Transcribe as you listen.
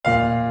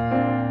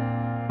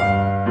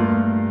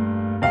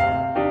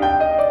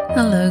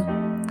Hello,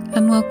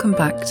 and welcome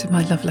back to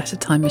my Love Letter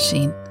Time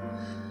Machine,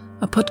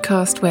 a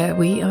podcast where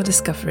we are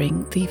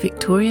discovering the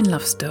Victorian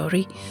love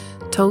story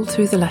told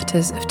through the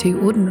letters of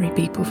two ordinary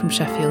people from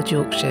Sheffield,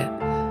 Yorkshire,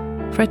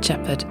 Fred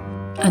Shepherd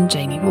and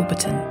Janie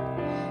Warburton,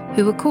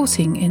 who were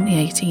courting in the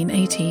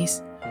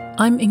 1880s.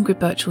 I'm Ingrid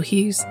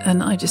Birchall-Hughes,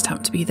 and I just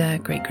happen to be their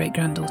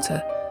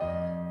great-great-granddaughter.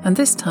 And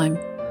this time,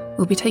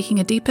 we'll be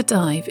taking a deeper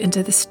dive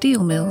into the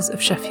steel mills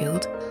of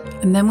Sheffield,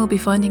 and then we'll be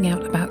finding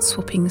out about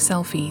swapping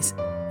selfies,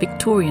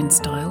 Victorian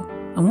style,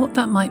 and what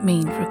that might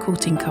mean for a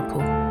courting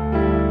couple.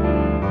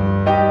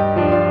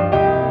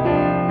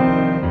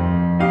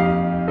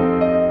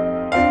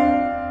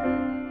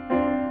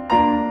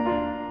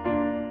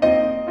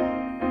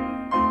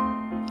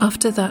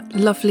 After that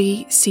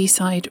lovely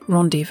seaside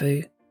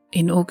rendezvous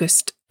in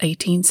August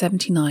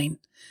 1879,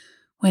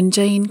 when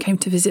Jane came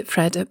to visit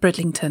Fred at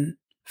Bridlington,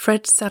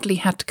 Fred sadly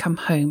had to come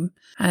home,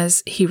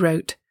 as he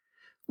wrote,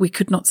 "We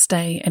could not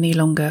stay any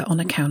longer on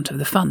account of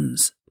the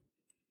funds."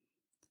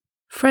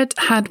 Fred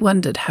had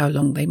wondered how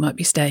long they might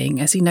be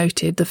staying, as he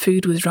noted the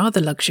food was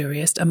rather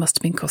luxurious and must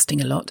have been costing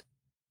a lot,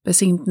 but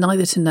seemed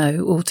neither to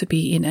know or to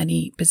be in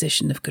any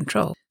position of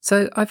control.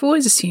 So I've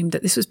always assumed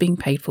that this was being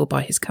paid for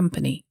by his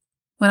company.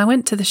 When I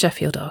went to the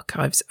Sheffield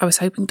archives, I was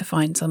hoping to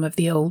find some of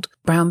the old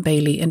Brown,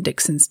 Bailey and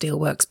Dixon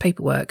Steelworks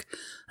paperwork,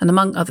 and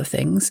among other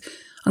things,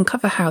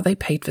 uncover how they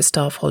paid for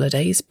staff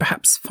holidays,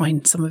 perhaps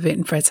find some of it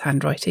in Fred's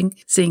handwriting,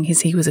 seeing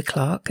as he was a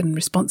clerk and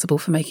responsible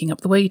for making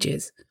up the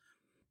wages.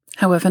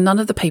 However, none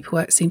of the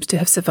paperwork seems to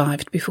have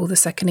survived before the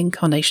second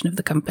incarnation of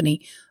the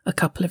company a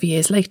couple of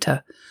years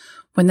later,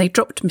 when they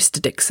dropped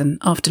Mr. Dixon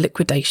after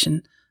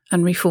liquidation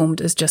and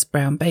reformed as just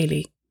Brown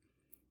Bailey.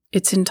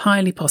 It's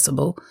entirely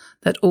possible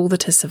that all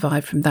that has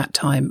survived from that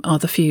time are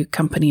the few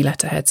company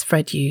letterheads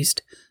Fred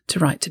used to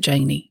write to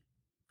Janie.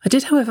 I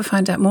did, however,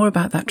 find out more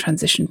about that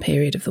transition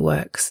period of the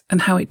works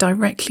and how it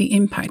directly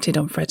impacted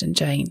on Fred and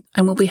Jane,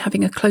 and we'll be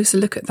having a closer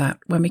look at that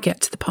when we get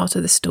to the part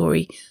of the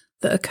story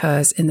that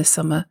occurs in the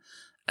summer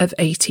of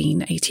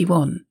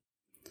 1881.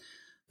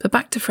 But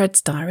back to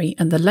Fred's diary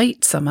and the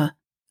late summer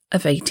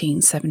of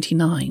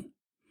 1879.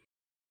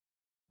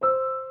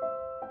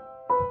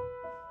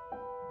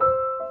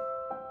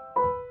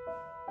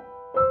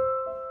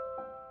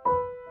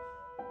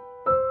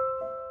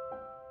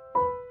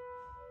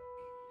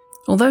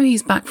 Although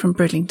he's back from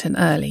Bridlington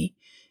early,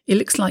 it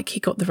looks like he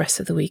got the rest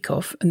of the week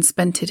off and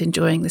spent it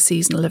enjoying the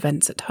seasonal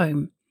events at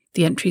home.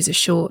 The entries are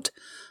short,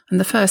 and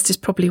the first is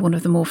probably one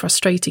of the more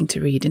frustrating to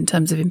read in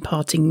terms of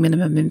imparting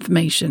minimum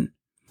information.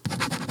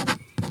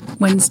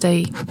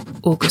 Wednesday,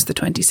 August the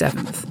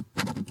 27th.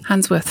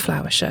 Handsworth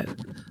Flower Show.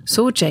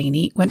 Saw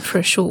Janie, went for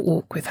a short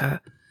walk with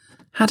her.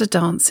 Had a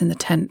dance in the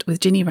tent with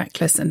Ginny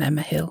Reckless and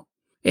Emma Hill.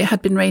 It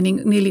had been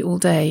raining nearly all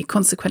day,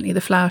 consequently the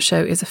flower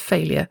show is a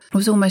failure. I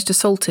was almost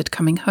assaulted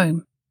coming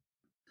home.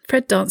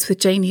 Fred danced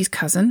with Janie's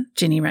cousin,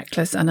 Ginny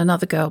Reckless, and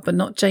another girl, but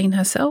not Jane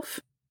herself.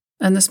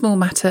 And the small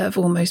matter of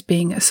almost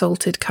being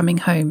assaulted coming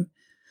home.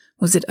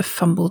 Was it a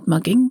fumbled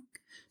mugging?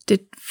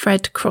 Did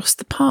Fred cross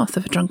the path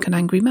of a drunken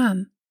angry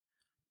man?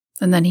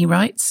 And then he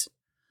writes,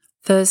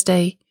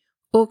 Thursday,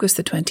 August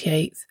the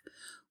 28th,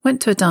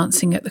 went to a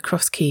dancing at the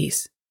Cross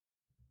Keys.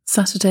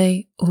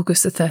 Saturday,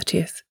 August the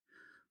 30th,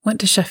 went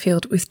to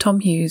Sheffield with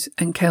Tom Hughes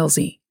and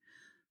Kelsey.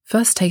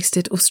 First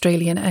tasted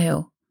Australian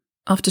ale.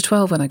 After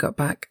 12 when I got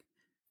back.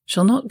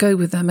 Shall not go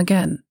with them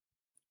again.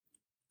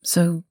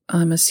 So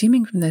I'm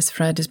assuming from this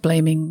Fred is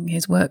blaming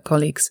his work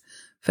colleagues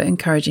for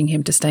encouraging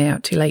him to stay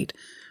out too late,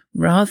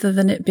 rather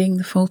than it being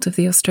the fault of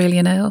the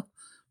Australian ale.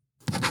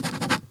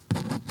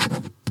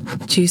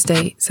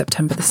 Tuesday,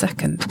 September the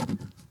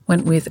 2nd.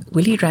 Went with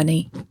Willie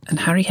Rennie and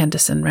Harry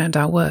Henderson round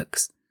our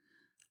works.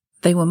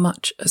 They were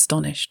much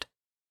astonished.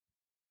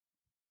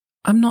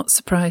 I'm not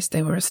surprised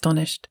they were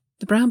astonished.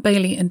 The Brown,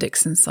 Bailey and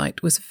Dixon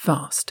site was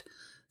vast,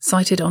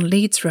 sited on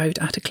Leeds Road,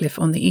 Attercliffe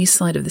on the east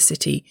side of the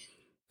city,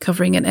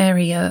 covering an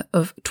area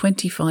of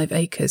 25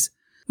 acres,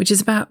 which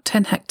is about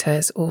 10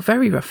 hectares or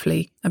very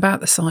roughly about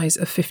the size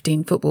of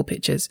 15 football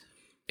pitches.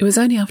 It was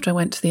only after I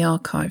went to the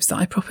archives that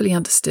I properly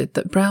understood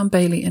that Brown,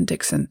 Bailey and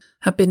Dixon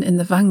had been in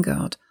the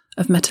vanguard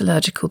of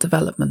metallurgical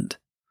development.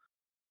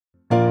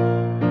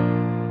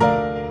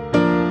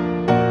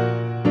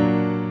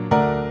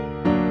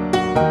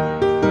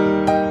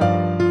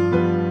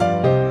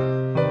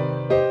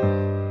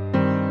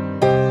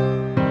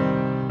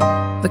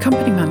 The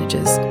company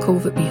managers,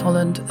 Colvert B.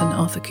 Holland and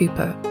Arthur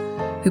Cooper,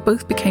 who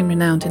both became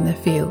renowned in their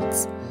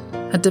fields,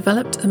 had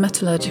developed a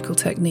metallurgical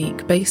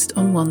technique based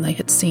on one they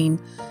had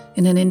seen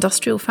in an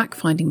industrial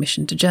fact-finding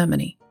mission to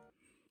Germany.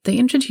 They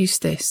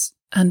introduced this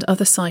and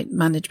other site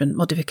management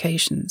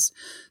modifications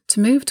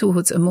to move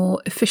towards a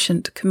more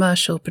efficient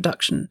commercial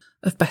production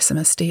of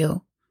Bessemer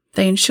steel.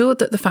 They ensured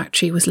that the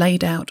factory was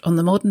laid out on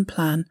the modern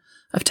plan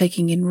of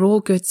taking in raw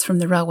goods from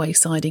the railway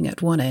siding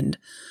at one end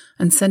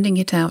and sending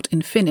it out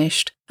in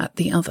finished at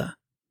the other.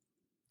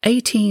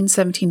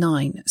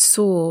 1879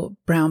 saw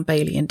Brown,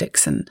 Bailey and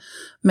Dixon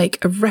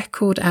make a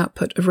record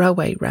output of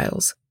railway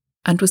rails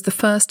and was the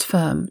first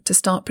firm to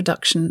start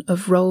production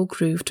of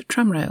roll-grooved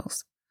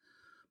tramrails.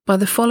 By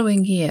the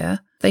following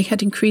year, they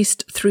had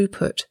increased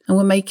throughput and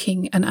were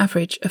making an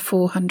average of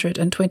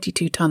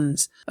 422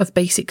 tonnes of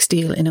basic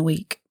steel in a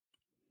week.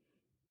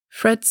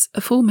 Fred's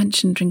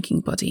aforementioned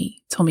drinking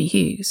buddy, Tommy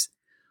Hughes,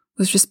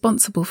 was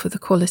responsible for the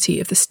quality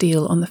of the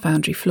steel on the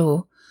foundry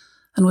floor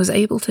and was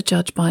able to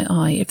judge by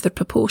eye if the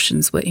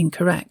proportions were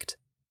incorrect.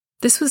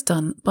 This was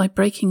done by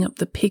breaking up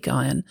the pig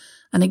iron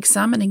and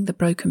examining the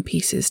broken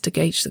pieces to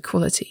gauge the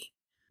quality.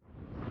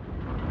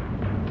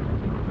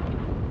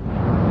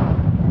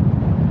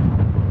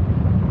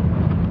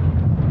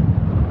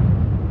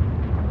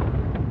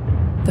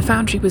 The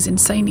foundry was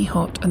insanely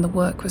hot and the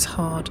work was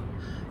hard,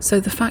 so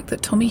the fact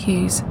that Tommy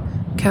Hughes,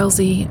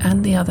 Kelsey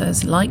and the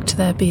others liked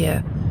their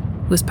beer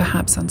was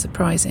perhaps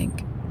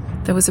unsurprising.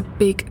 There was a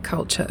big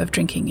culture of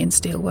drinking in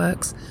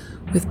steelworks,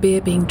 with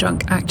beer being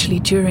drunk actually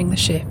during the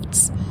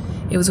shifts.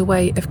 It was a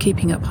way of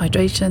keeping up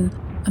hydration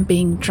and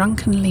being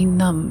drunkenly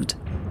numbed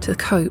to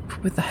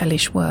cope with the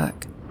hellish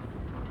work.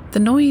 The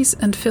noise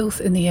and filth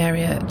in the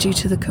area due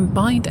to the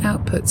combined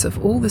outputs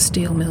of all the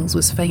steel mills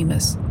was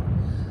famous.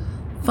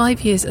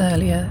 5 years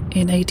earlier,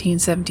 in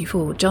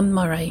 1874, John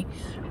Murray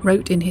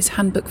wrote in his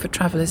Handbook for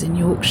Travellers in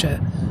Yorkshire,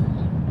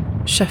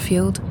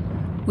 Sheffield,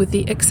 with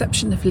the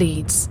exception of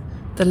Leeds,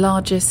 the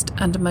largest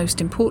and most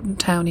important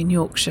town in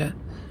Yorkshire,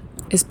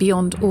 is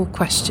beyond all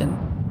question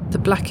the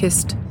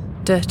blackest,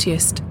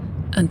 dirtiest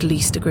and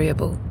least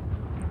agreeable.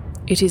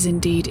 It is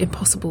indeed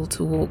impossible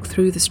to walk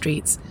through the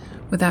streets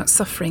without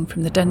suffering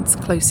from the dense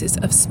closes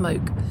of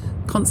smoke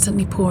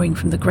constantly pouring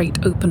from the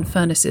great open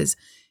furnaces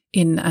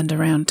in and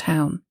around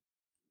town.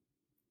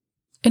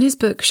 In his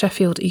book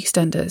Sheffield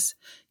EastEnders,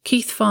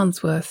 Keith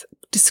Farnsworth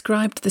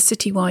described the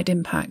citywide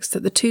impacts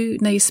that the two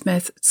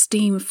Naismith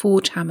steam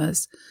forge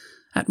hammers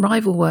at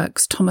rival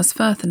works Thomas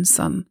Firth and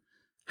Son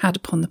had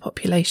upon the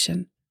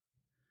population.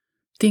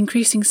 The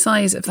increasing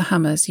size of the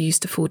hammers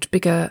used to forge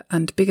bigger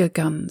and bigger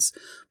guns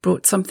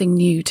brought something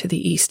new to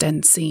the East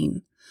End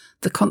scene,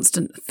 the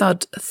constant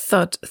thud,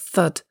 thud,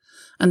 thud,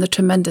 and the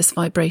tremendous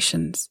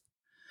vibrations.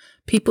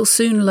 People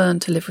soon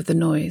learned to live with the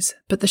noise,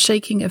 but the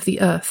shaking of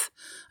the earth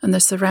and the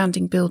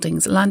surrounding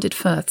buildings landed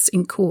Firths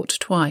in court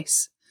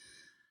twice.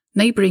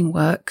 Neighbouring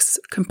works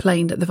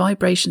complained that the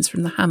vibrations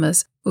from the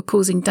hammers were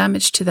causing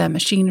damage to their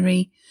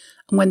machinery,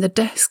 and when the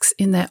desks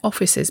in their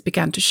offices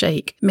began to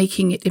shake,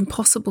 making it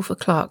impossible for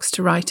clerks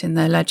to write in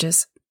their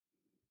ledgers.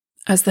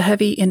 As the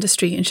heavy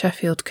industry in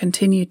Sheffield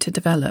continued to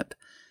develop,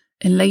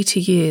 in later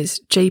years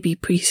J.B.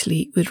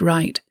 Priestley would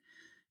write,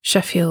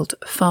 Sheffield,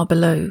 far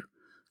below,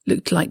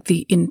 looked like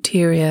the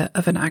interior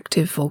of an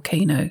active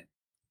volcano.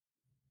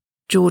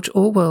 George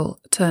Orwell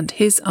turned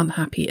his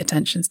unhappy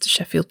attentions to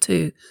Sheffield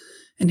too,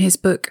 in his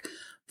book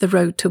The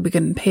Road to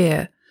Wigan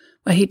Pier,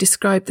 where he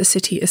described the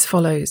city as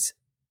follows: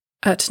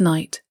 At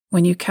night,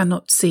 when you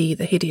cannot see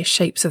the hideous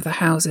shapes of the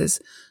houses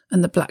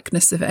and the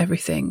blackness of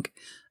everything,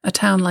 a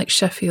town like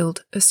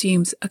Sheffield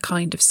assumes a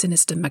kind of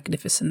sinister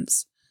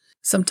magnificence.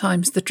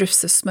 Sometimes the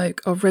drifts of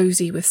smoke are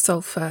rosy with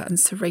sulphur and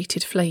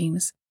serrated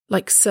flames,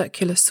 like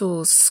circular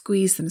saws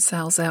squeeze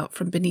themselves out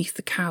from beneath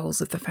the cowls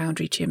of the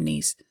foundry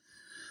chimneys.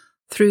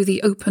 Through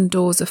the open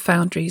doors of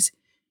foundries,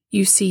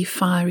 you see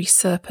fiery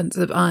serpents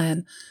of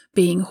iron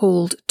being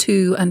hauled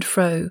to and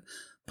fro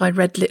by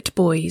red-lit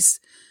boys,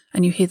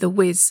 and you hear the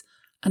whiz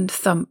and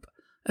thump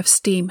of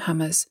steam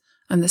hammers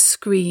and the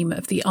scream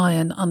of the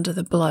iron under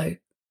the blow.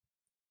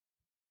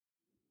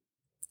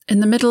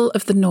 In the middle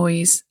of the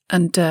noise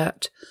and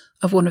dirt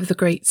of one of the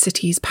great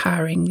cities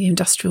powering the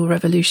Industrial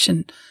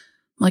Revolution,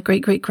 my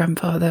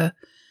great-great-grandfather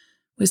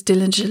was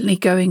diligently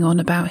going on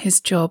about his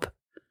job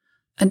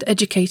and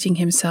educating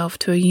himself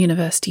to a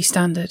university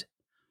standard.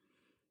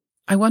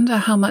 I wonder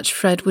how much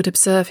Fred would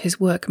observe his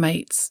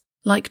workmates,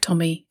 like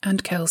Tommy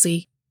and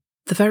Kelsey,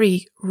 the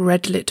very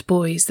red-lit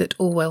boys that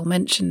Orwell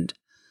mentioned,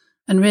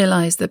 and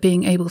realise that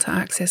being able to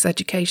access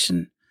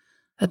education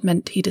had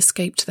meant he'd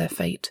escaped their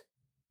fate.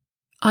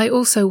 I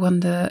also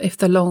wonder if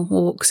the long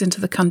walks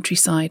into the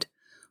countryside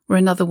were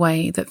another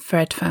way that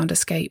Fred found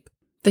escape.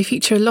 They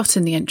feature a lot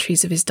in the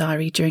entries of his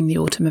diary during the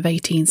autumn of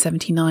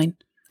 1879,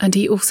 and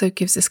he also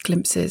gives us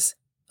glimpses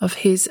of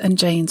his and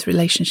Jane's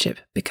relationship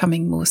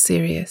becoming more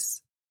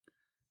serious.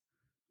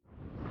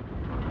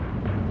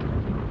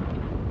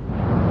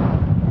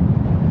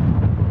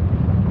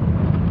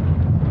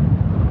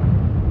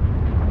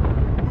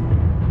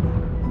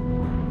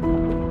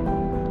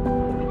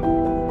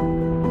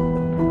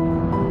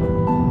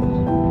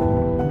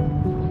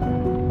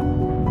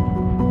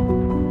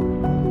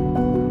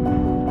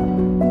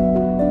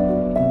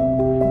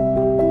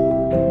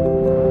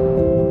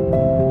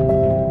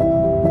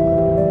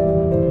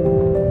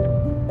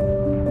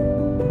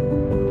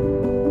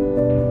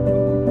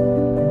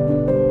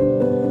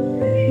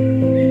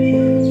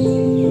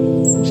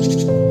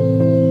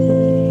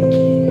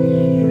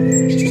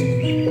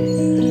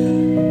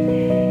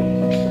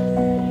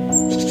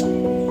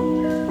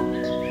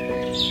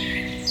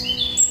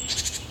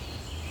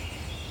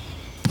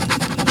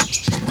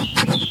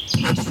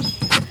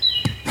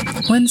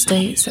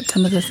 Wednesday,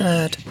 September the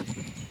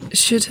 3rd.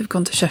 Should have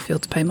gone to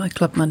Sheffield to pay my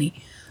club money,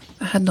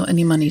 but had not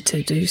any money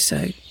to do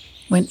so.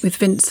 Went with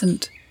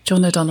Vincent,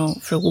 John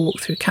O'Donnell for a walk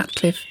through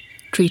Catcliffe,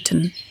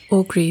 Treeton,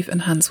 Orgreave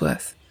and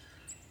Handsworth.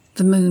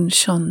 The moon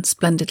shone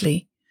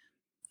splendidly.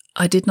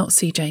 I did not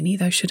see Janie,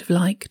 though should have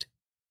liked.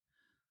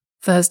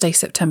 Thursday,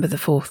 September the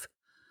 4th.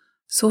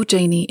 Saw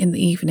Janie in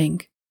the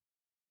evening.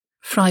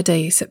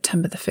 Friday,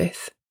 September the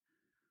 5th.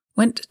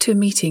 Went to a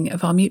meeting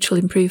of our Mutual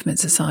Improvement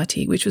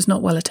Society, which was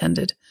not well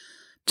attended.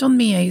 John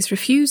Mies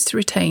refused to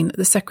retain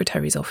the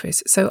secretary's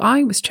office, so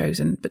I was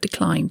chosen but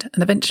declined,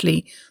 and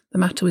eventually the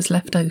matter was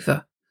left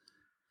over.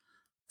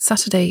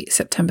 Saturday,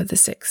 September the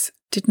 6th.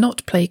 Did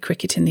not play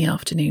cricket in the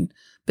afternoon,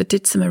 but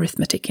did some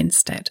arithmetic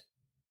instead.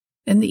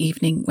 In the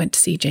evening, went to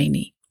see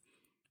Janie.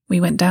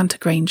 We went down to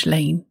Grange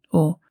Lane,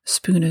 or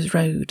Spooner's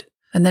Road,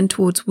 and then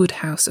towards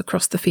Woodhouse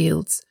across the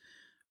fields.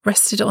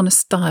 Rested on a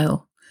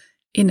stile,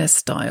 in a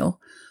stile,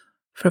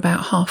 for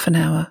about half an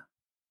hour.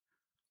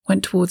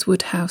 Went towards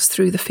Woodhouse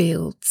through the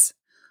fields,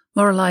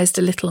 moralised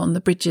a little on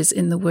the bridges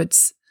in the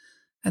woods,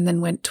 and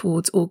then went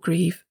towards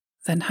Orgreave,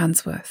 then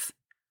Handsworth.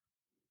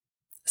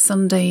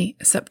 Sunday,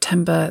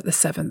 September the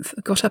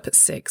 7th. Got up at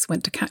 6,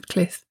 went to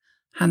Catcliffe,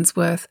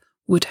 Handsworth,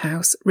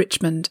 Woodhouse,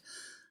 Richmond,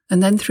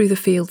 and then through the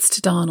fields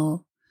to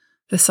Darnall.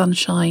 The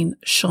sunshine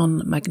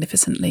shone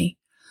magnificently.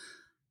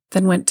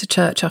 Then went to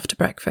church after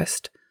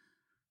breakfast.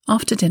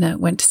 After dinner,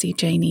 went to see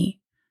Janie,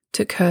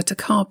 took her to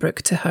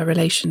Carbrook to her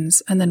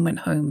relations, and then went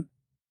home.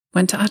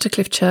 Went to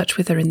Attercliffe Church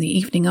with her in the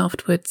evening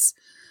afterwards,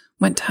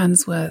 went to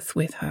Handsworth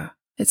with her.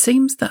 It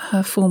seems that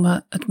her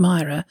former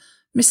admirer,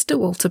 Mr.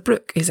 Walter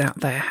Brooke, is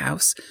at their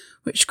house,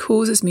 which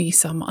causes me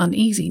some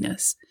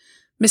uneasiness.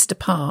 Mr.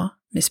 Parr,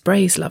 Miss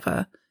Bray's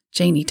lover,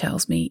 Janie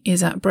tells me,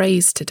 is at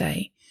Bray's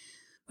today,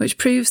 which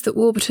proves that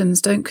Warburtons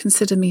don't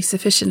consider me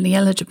sufficiently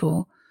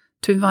eligible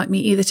to invite me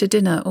either to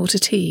dinner or to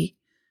tea.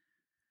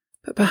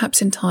 But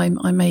perhaps in time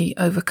I may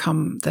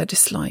overcome their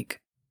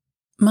dislike.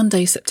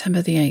 Monday,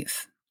 September the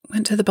 8th.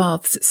 Went to the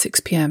baths at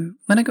 6 p.m.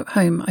 When I got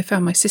home, I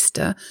found my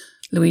sister,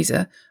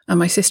 Louisa, and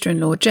my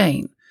sister-in-law,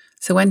 Jane,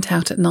 so went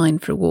out at 9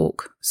 for a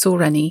walk, saw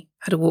Rennie,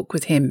 had a walk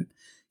with him.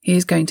 He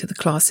is going to the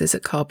classes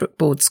at Carbrook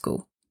Board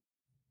School.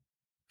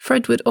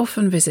 Fred would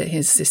often visit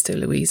his sister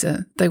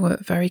Louisa. They were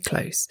very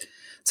close,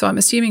 so I'm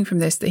assuming from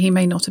this that he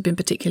may not have been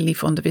particularly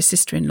fond of his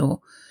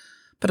sister-in-law,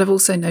 but I've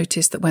also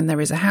noticed that when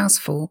there is a house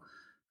full,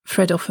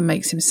 Fred often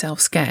makes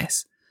himself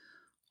scarce.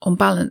 On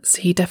balance,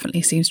 he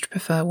definitely seems to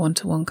prefer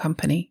one-to-one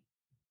company.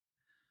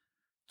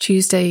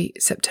 Tuesday,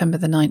 September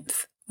the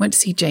 9th. Went to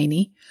see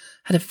Janie,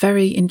 had a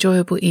very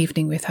enjoyable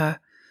evening with her.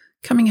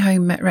 Coming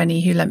home, met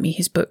Rennie, who lent me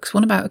his books,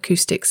 one about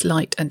acoustics,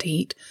 light and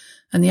heat,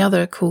 and the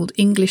other called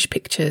English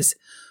Pictures,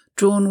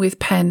 drawn with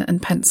pen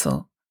and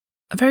pencil.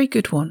 A very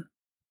good one.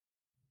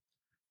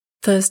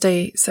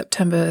 Thursday,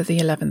 September the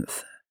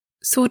 11th.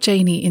 Saw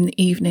Janie in the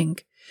evening.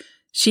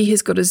 She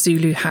has got a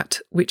Zulu hat,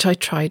 which I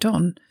tried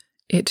on.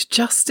 It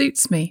just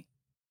suits me.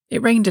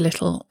 It rained a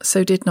little,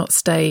 so did not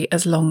stay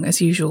as long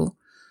as usual.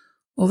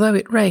 Although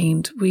it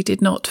rained, we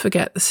did not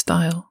forget the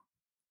style.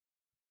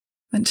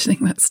 Mentioning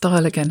that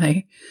style again,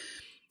 eh?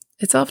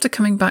 It's after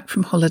coming back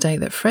from holiday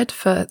that Fred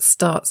first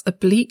starts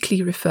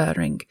obliquely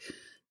referring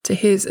to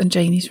his and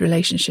Janie's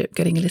relationship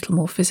getting a little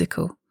more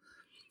physical.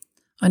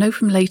 I know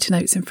from later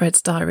notes in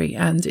Fred's diary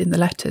and in the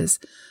letters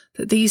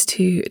that these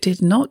two did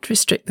not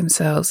restrict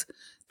themselves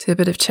to a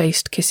bit of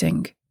chaste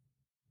kissing.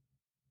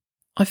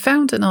 I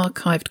found an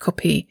archived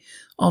copy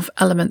of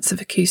Elements of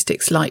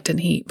Acoustics, Light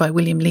and Heat by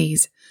William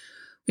Lees,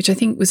 which I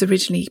think was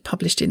originally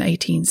published in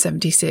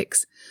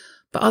 1876,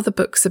 but other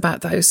books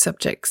about those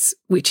subjects,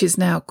 which is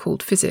now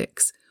called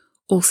physics,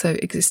 also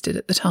existed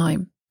at the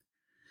time.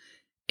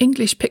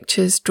 English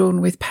Pictures Drawn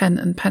with Pen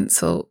and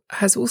Pencil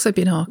has also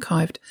been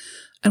archived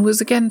and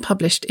was again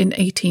published in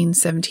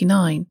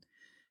 1879.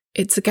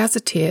 It's a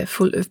gazetteer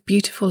full of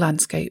beautiful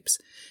landscapes,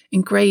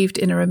 engraved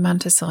in a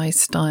romanticised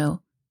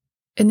style.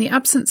 In the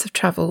absence of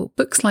travel,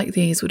 books like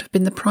these would have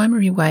been the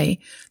primary way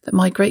that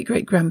my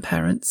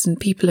great-great-grandparents and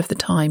people of the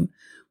time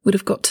would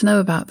have got to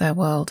know about their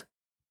world.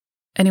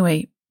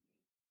 Anyway,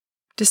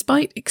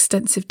 despite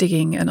extensive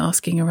digging and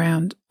asking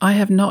around, I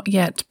have not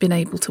yet been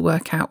able to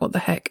work out what the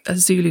heck a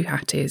Zulu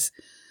hat is.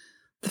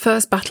 The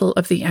first battle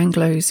of the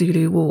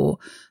Anglo-Zulu War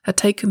had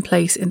taken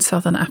place in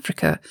southern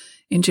Africa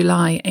in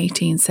July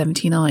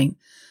 1879,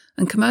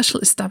 and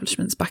commercial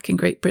establishments back in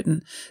Great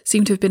Britain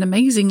seem to have been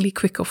amazingly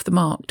quick off the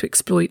mark to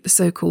exploit the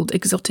so-called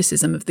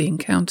exoticism of the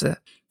encounter.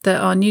 There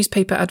are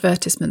newspaper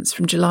advertisements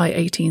from July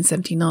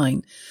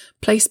 1879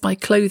 placed by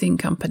clothing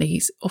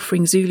companies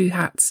offering Zulu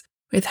hats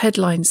with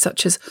headlines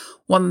such as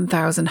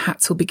 1,000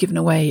 hats will be given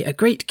away, a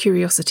great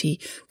curiosity,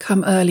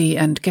 come early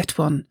and get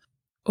one,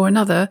 or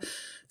another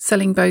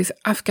selling both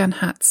Afghan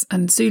hats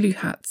and Zulu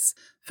hats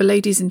for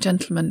ladies and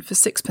gentlemen for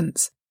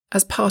sixpence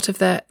as part of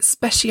their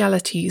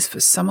specialities for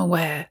summer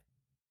wear.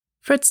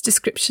 Fred's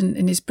description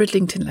in his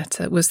Bridlington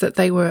letter was that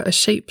they were a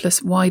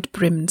shapeless,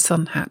 wide-brimmed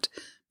sun hat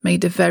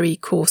made of very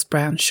coarse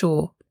brown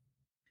shawl.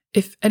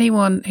 If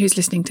anyone who's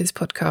listening to this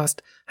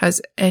podcast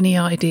has any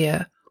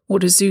idea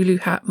what a Zulu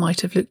hat might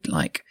have looked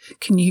like,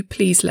 can you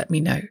please let me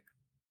know?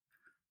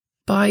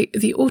 By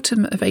the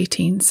autumn of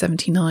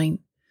 1879,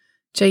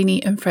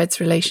 Janie and Fred's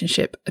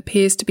relationship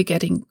appears to be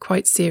getting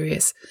quite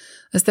serious,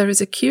 as there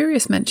is a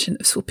curious mention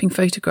of swapping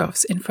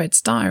photographs in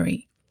Fred's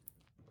diary.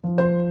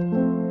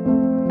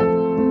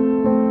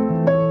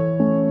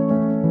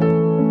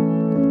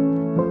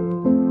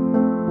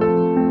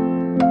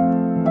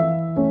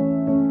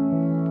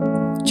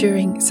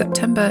 During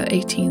September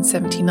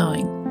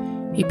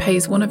 1879, he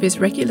pays one of his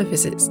regular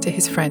visits to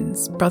his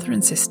friends, brother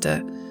and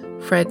sister,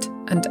 Fred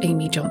and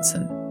Amy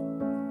Johnson.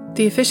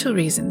 The official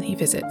reason he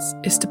visits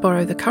is to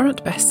borrow the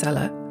current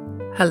bestseller,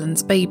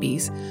 Helen's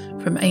Babies,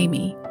 from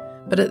Amy,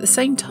 but at the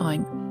same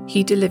time,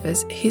 he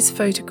delivers his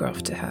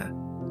photograph to her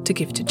to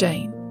give to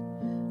Jane.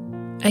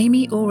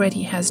 Amy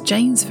already has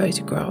Jane's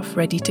photograph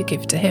ready to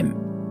give to him,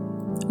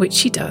 which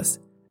she does,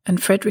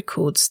 and Fred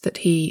records that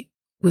he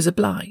was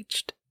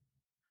obliged.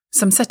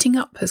 Some setting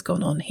up has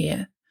gone on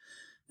here.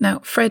 Now,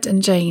 Fred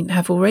and Jane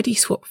have already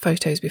swapped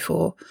photos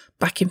before,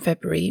 back in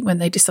February, when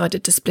they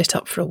decided to split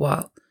up for a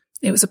while.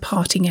 It was a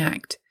parting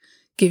act,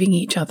 giving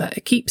each other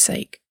a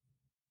keepsake.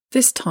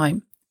 This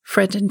time,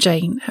 Fred and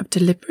Jane have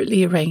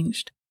deliberately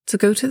arranged to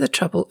go to the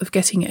trouble of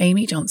getting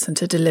Amy Johnson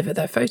to deliver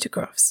their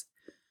photographs.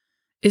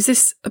 Is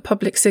this a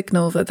public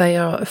signal that they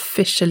are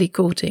officially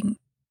courting?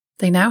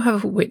 They now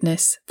have a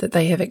witness that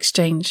they have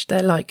exchanged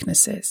their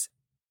likenesses.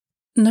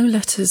 No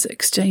letters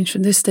exchanged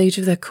from this stage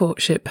of their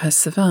courtship has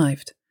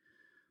survived,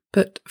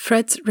 but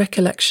Fred's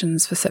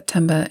recollections for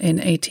September in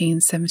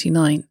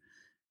 1879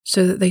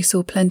 show that they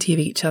saw plenty of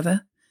each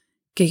other,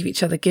 gave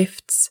each other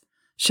gifts,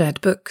 shared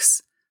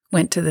books,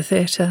 went to the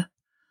theatre,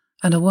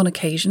 and on one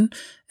occasion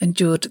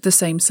endured the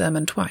same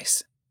sermon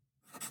twice.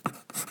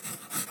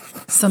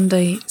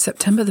 Sunday,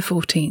 September the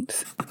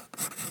 14th.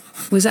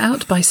 Was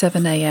out by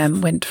 7 a.m,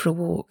 went for a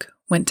walk,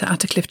 went to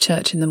Attercliffe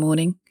Church in the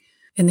morning.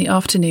 In the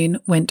afternoon,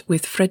 went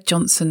with Fred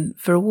Johnson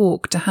for a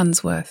walk to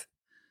Handsworth.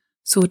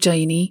 Saw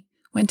Janie,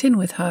 went in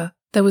with her.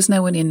 There was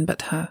no one in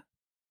but her.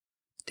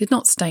 Did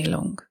not stay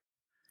long.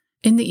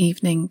 In the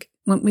evening,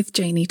 went with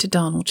Janie to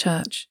Darnall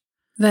Church.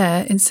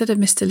 There, instead of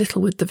Mr.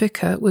 Littlewood the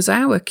vicar, was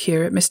our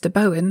curate, Mr.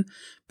 Bowen,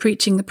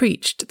 preaching the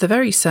preached, the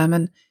very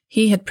sermon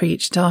he had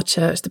preached at our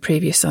church the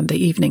previous Sunday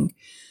evening,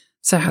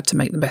 so had to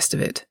make the best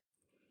of it.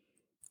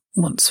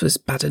 Once was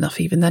bad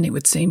enough even then, it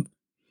would seem.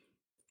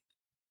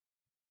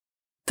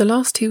 The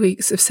last 2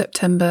 weeks of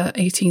September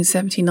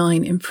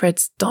 1879 in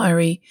Fred's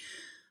diary,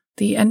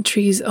 the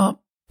entries are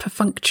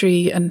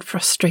perfunctory and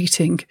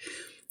frustrating.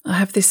 I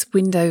have this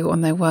window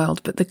on their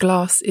world, but the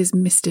glass is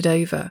misted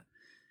over.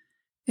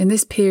 In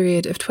this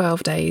period of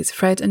 12 days,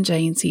 Fred and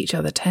Jane see each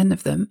other 10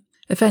 of them.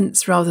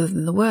 Events, rather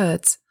than the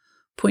words,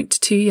 point to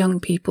two young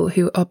people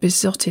who are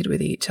besotted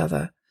with each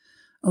other.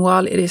 And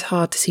while it is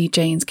hard to see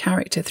Jane's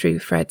character through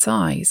Fred's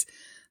eyes,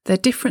 their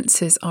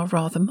differences are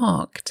rather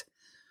marked.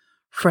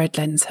 Fred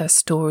lends her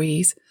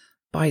stories,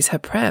 buys her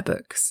prayer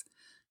books.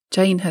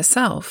 Jane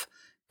herself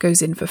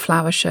goes in for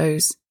flower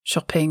shows,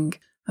 shopping,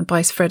 and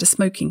buys Fred a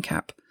smoking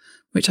cap,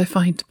 which I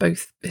find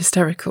both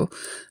hysterical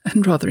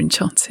and rather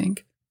enchanting.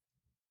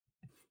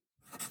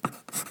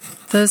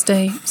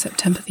 Thursday,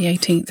 September the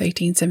 18th,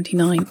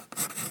 1879.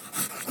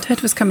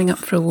 Ted was coming up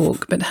for a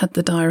walk but had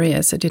the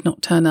diarrhoea, so did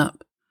not turn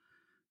up.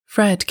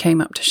 Fred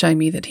came up to show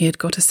me that he had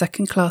got a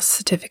second-class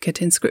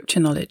certificate in scripture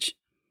knowledge.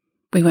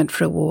 We went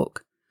for a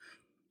walk.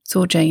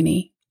 Saw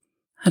Janie.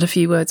 Had a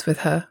few words with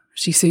her.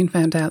 She soon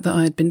found out that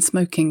I had been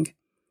smoking.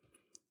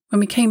 When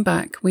we came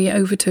back, we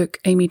overtook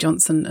Amy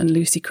Johnson and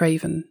Lucy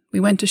Craven. We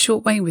went a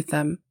short way with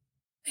them.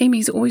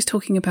 Amy's always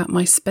talking about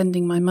my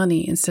spending my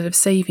money instead of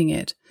saving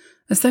it,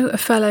 as though a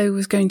fellow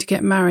was going to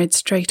get married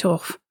straight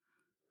off.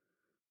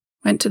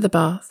 Went to the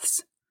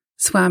baths,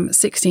 swam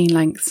 16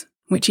 lengths,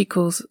 which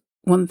equals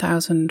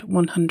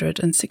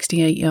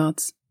 1,168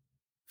 yards.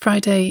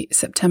 Friday,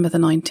 September the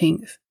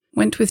 19th.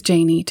 Went with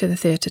Janie to the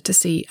theatre to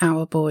see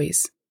Our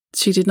Boys.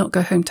 She did not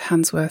go home to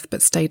Handsworth,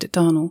 but stayed at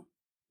Darnall.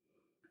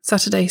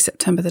 Saturday,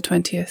 September the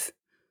 20th.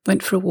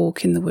 Went for a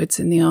walk in the woods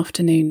in the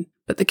afternoon,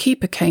 but the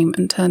keeper came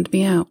and turned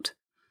me out.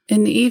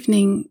 In the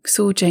evening,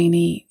 saw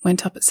Janie,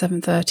 went up at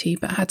 7:30,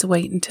 but had to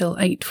wait until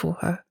 8 for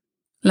her.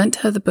 Lent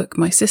her the book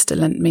my sister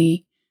lent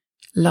me,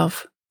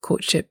 Love,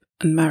 Courtship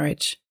and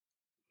Marriage.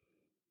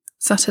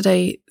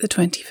 Saturday, the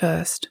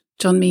 21st.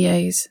 John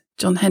Mies,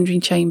 John Henry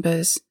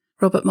Chambers,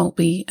 Robert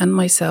Maltby and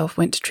myself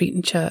went to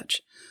Treeton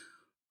Church.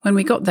 When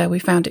we got there, we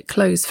found it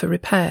closed for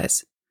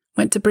repairs.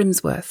 Went to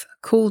Brimsworth,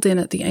 called in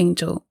at the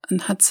Angel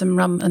and had some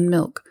rum and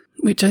milk,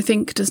 which I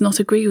think does not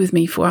agree with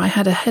me, for I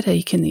had a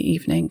headache in the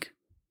evening.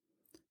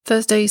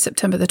 Thursday,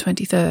 September the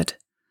 23rd.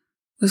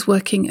 Was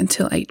working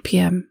until 8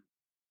 p.m.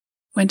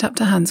 Went up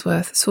to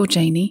Handsworth, saw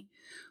Janie.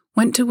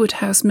 Went to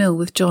Woodhouse Mill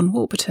with John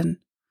Warburton.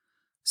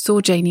 Saw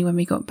Janie when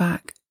we got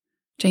back.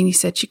 Janie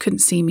said she couldn't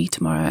see me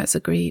tomorrow as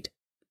agreed.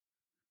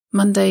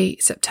 Monday,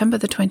 September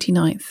the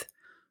 29th.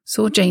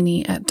 Saw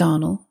Janie at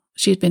Darnall.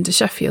 She had been to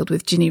Sheffield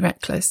with Ginny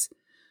Reckless.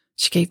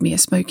 She gave me a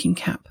smoking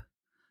cap.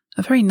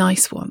 A very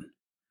nice one.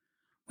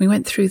 We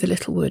went through the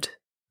little wood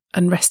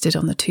and rested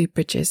on the two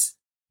bridges.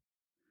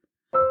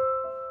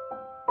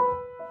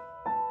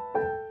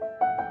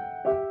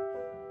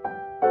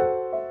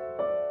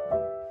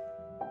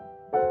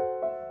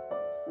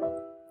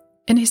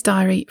 his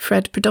diary,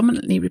 Fred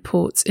predominantly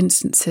reports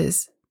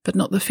instances, but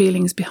not the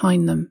feelings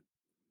behind them.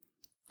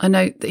 I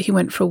note that he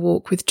went for a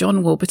walk with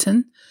John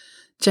Warburton,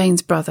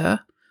 Jane's brother.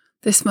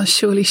 This must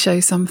surely show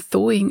some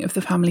thawing of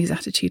the family's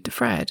attitude to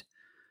Fred.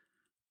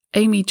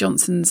 Amy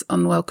Johnson's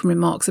unwelcome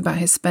remarks about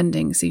his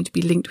spending seem to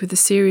be linked with the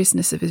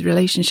seriousness of his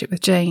relationship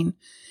with Jane.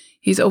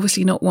 He's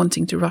obviously not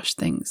wanting to rush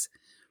things.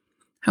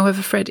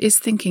 However, Fred is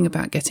thinking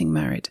about getting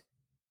married.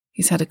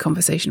 He's had a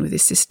conversation with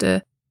his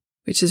sister,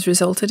 which has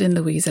resulted in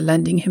Louisa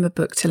lending him a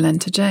book to lend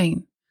to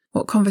Jane.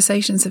 What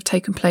conversations have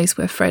taken place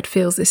where Fred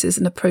feels this is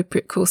an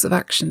appropriate course of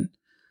action?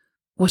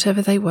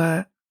 Whatever they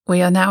were,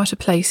 we are now at a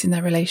place in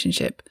their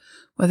relationship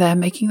where they are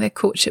making their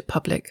courtship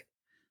public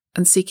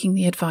and seeking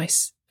the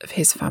advice of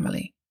his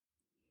family.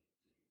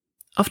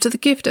 After the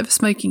gift of a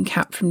smoking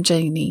cap from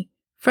Janie,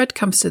 Fred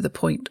comes to the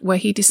point where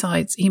he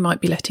decides he might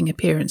be letting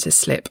appearances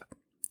slip,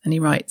 and he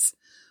writes,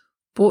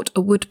 "Bought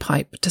a wood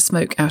pipe to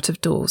smoke out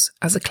of doors,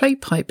 as a clay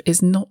pipe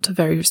is not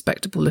very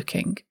respectable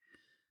looking."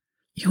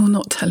 You're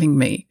not telling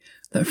me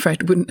that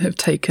Fred wouldn't have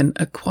taken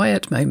a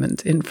quiet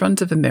moment in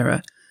front of a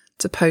mirror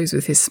to pose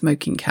with his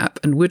smoking cap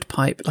and wood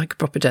pipe like a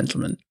proper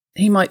gentleman.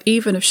 He might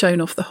even have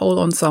shown off the whole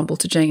ensemble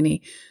to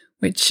Janie,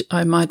 which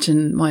I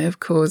imagine might have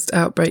caused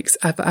outbreaks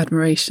of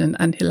admiration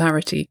and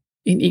hilarity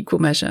in equal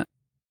measure.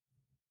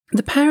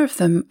 The pair of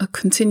them are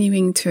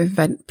continuing to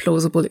invent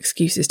plausible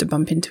excuses to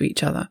bump into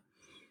each other.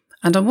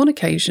 And on one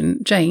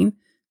occasion, Jane,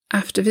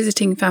 after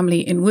visiting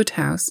family in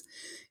Woodhouse,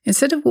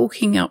 instead of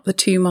walking up the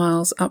 2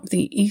 miles up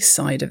the east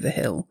side of the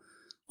hill,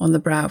 on the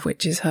brow of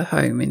which is her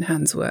home in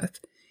Handsworth,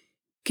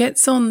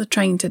 gets on the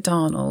train to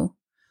Darnall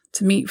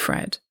to meet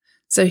Fred,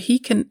 so he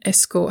can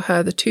escort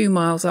her the 2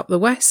 miles up the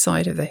west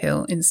side of the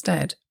hill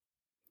instead.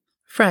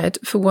 Fred,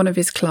 for one of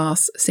his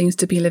class, seems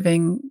to be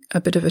living a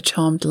bit of a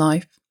charmed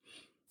life.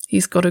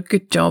 He's got a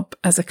good job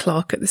as a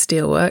clerk at the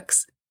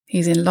steelworks.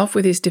 He's in love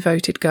with his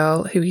devoted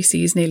girl, who he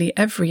sees nearly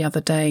every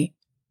other day.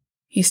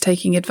 He's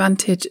taking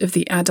advantage of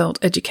the adult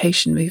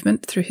education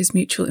movement through his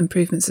Mutual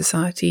Improvement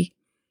Society.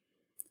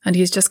 And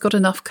he's just got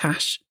enough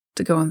cash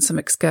to go on some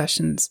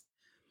excursions.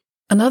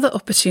 Another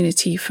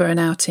opportunity for an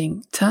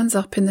outing turns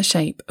up in the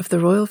shape of the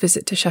royal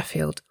visit to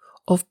Sheffield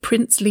of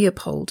Prince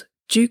Leopold,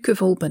 Duke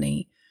of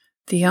Albany,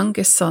 the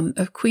youngest son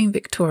of Queen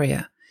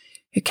Victoria,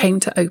 who came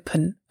to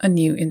open a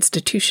new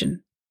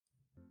institution.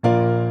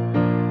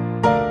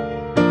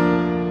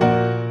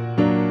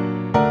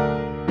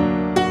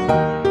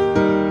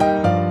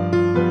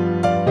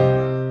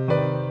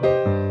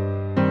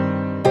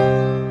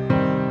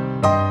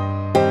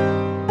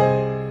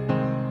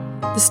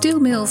 The steel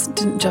mills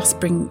didn't just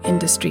bring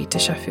industry to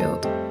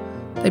Sheffield,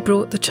 they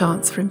brought the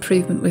chance for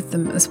improvement with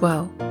them as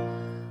well.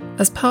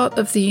 As part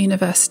of the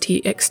university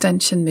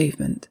extension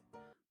movement,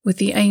 with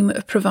the aim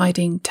of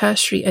providing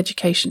tertiary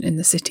education in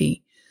the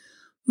city,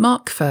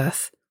 Mark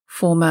Firth,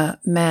 former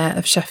Mayor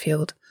of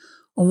Sheffield,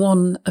 and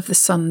one of the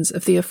sons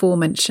of the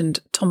aforementioned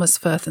Thomas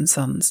Firth and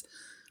Sons,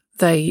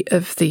 they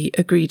of the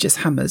egregious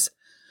Hammers,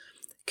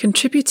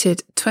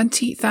 contributed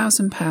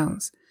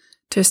 £20,000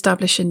 to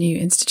establish a new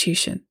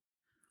institution.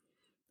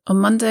 On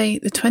Monday,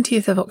 the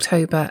 20th of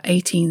October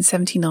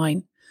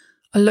 1879,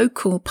 a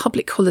local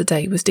public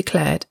holiday was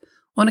declared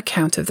on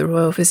account of the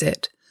royal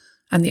visit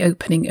and the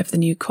opening of the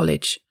new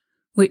college,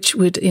 which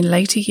would in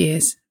later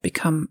years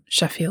become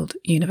Sheffield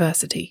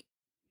University.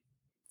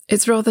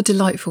 It's rather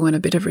delightful when a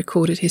bit of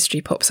recorded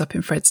history pops up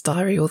in Fred's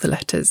diary or the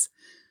letters.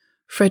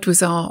 Fred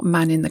was our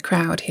man in the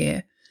crowd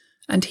here,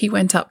 and he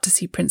went up to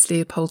see Prince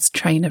Leopold's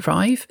train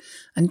arrive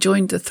and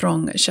joined the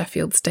throng at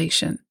Sheffield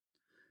Station.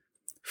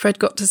 Fred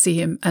got to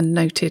see him and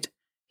noted,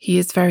 "He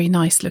is very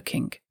nice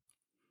looking."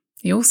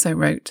 He also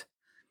wrote,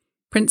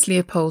 "Prince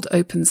Leopold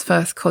opens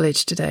Firth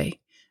College today,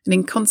 and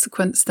in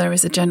consequence there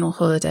is a general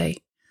holiday.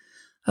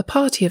 A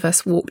party of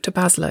us walked to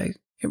Baslow.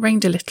 It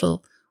rained a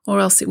little, or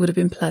else it would have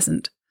been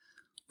pleasant.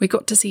 We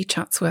got to see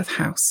Chatsworth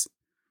House.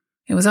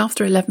 It was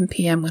after 11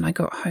 p.m. when I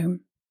got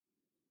home."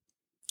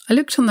 I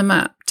looked on the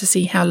map to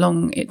see how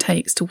long it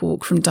takes to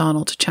walk from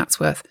Darnall to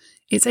Chatsworth.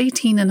 It's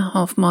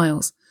 18.5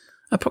 miles,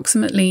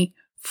 approximately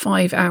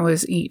 5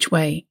 hours each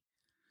way.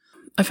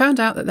 I found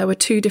out that there were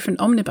 2 different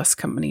omnibus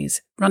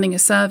companies running a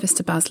service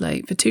to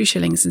Baslow for 2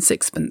 shillings and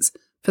 6pence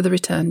for the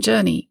return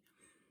journey.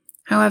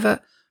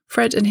 However,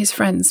 Fred and his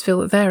friends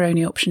feel that their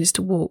only option is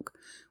to walk,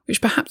 which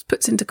perhaps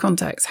puts into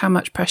context how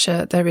much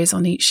pressure there is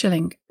on each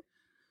shilling.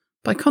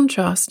 By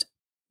contrast,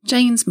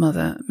 Jane's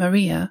mother,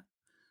 Maria,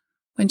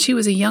 when she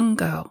was a young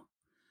girl,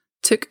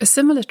 took a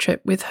similar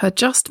trip with her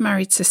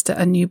just-married sister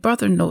and new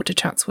brother-in-law to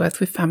Chatsworth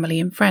with family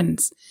and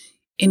friends,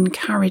 in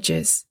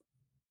carriages.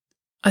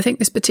 I think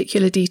this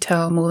particular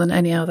detail, more than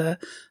any other,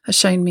 has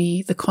shown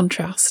me the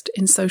contrast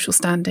in social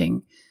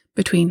standing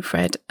between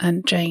Fred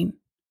and Jane.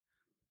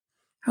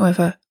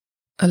 However,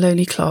 a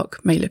lowly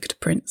clerk may look at a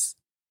prince.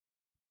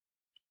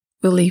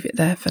 We'll leave it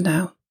there for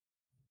now.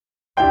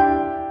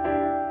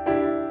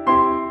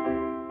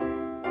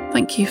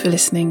 Thank you for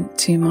listening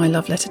to my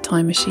Love Letter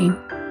Time Machine.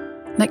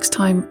 Next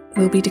time,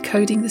 we'll be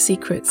decoding the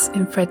secrets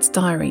in Fred's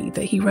diary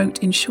that he wrote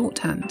in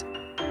shorthand,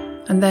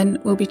 and then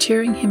we'll be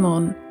cheering him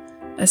on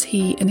as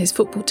he and his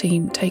football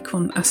team take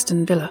on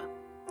Aston Villa.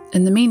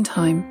 In the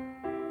meantime,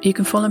 you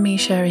can follow me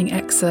sharing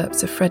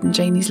excerpts of Fred and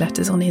Janie's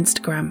letters on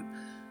Instagram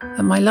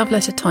at My Love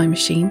Letter Time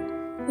Machine,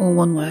 all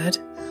one word,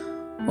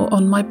 or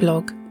on my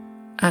blog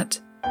at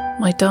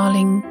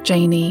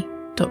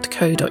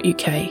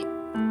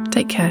mydarlingjanie.co.uk.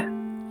 Take care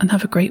and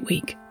have a great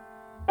week.